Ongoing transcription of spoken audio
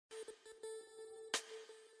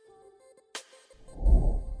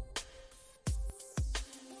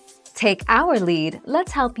Take our lead,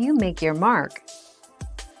 let's help you make your mark.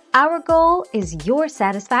 Our goal is your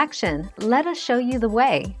satisfaction. Let us show you the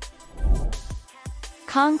way.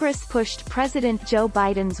 Congress pushed President Joe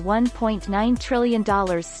Biden's $1.9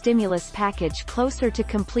 trillion stimulus package closer to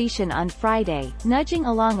completion on Friday, nudging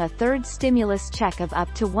along a third stimulus check of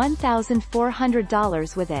up to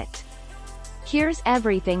 $1,400 with it. Here's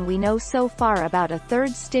everything we know so far about a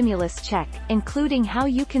third stimulus check, including how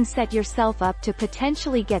you can set yourself up to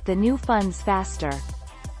potentially get the new funds faster.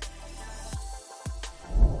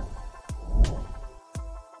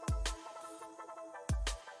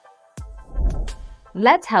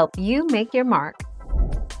 Let's help you make your mark.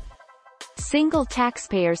 Single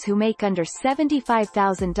taxpayers who make under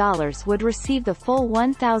 $75,000 would receive the full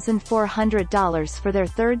 $1,400 for their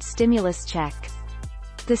third stimulus check.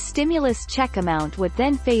 The stimulus check amount would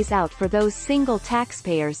then phase out for those single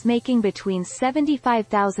taxpayers making between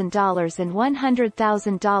 $75,000 and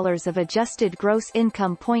 $100,000 of adjusted gross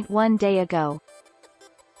income. 1 day ago.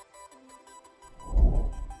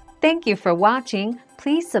 Thank you for watching.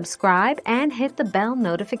 Please subscribe and hit the bell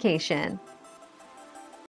notification.